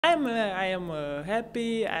I am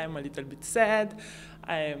happy. I am a little bit sad.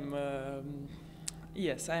 I am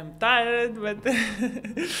yes, I am tired,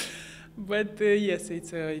 but yes,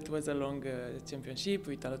 it was a long championship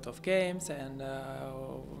with a lot of games, and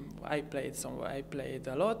I played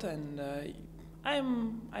a lot, and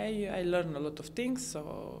I learned a lot of things.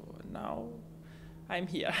 So now I'm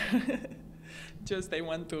here. Just I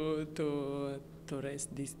want to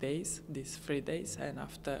rest these days, these 3 days, and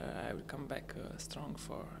after I will come back strong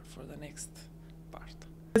for the next part.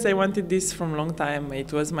 Yes, I wanted this from a long time.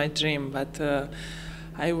 It was my dream, but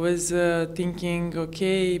I was thinking,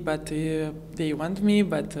 okay, but they want me,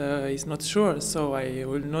 but it's not sure. So I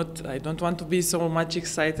don't want to be so much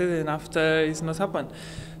excited, and after it's not happen.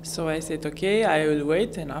 So I said, okay, I will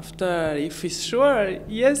wait, and after, if it's sure,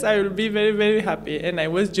 yes, I will be very, very happy. And I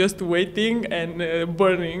was just waiting and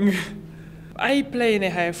burning. I played in a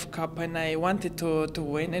half cup and I wanted to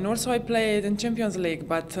win, and also I played in Champions League,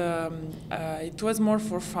 but it was more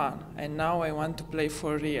for fun, and now I want to play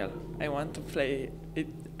for real. I want to play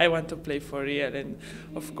for real, and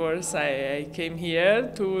of course I came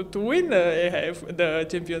here to win the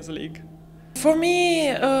Champions League. For me,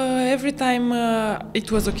 every time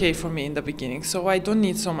it was okay for me in the beginning, so I don't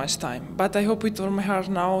need so much time. But I hope with all my heart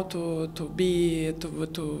now to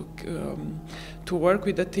work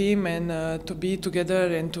with the team and to be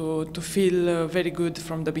together and to feel very good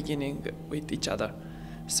from the beginning with each other.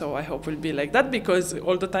 So I hope it will be like that, because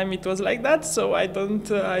all the time it was like that. So I don't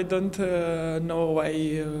know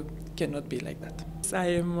why cannot be like that.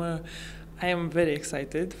 I am very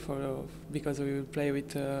excited because we will play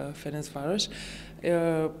with Ferencváros.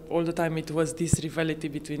 All the time it was this rivalry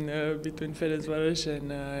between Ferencváros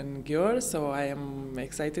and Győr. So I am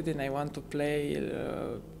excited and I want to play.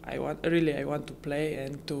 I want to play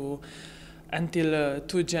and until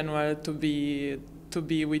 2 January to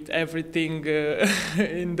be with everything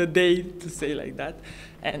in the day, to say like that,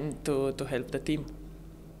 and to help the team.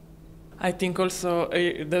 I think also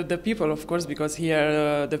the people, of course, because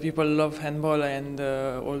here the people love handball, and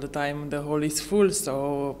all the time the hall is full.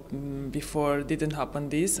 So before didn't happen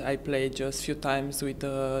this, I played just few times with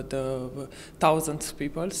the thousands of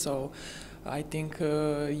people. So I think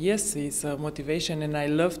yes, it's a motivation, and I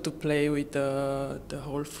love to play with the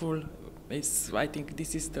whole full. I think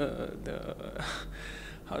this is the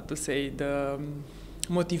how to say, the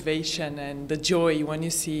motivation and the joy when you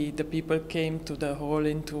see the people came to the hall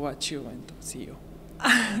and to watch you and to see you.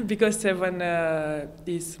 Because 7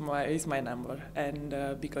 is my number, and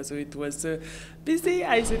because it was busy,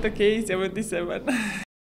 I said okay, 77.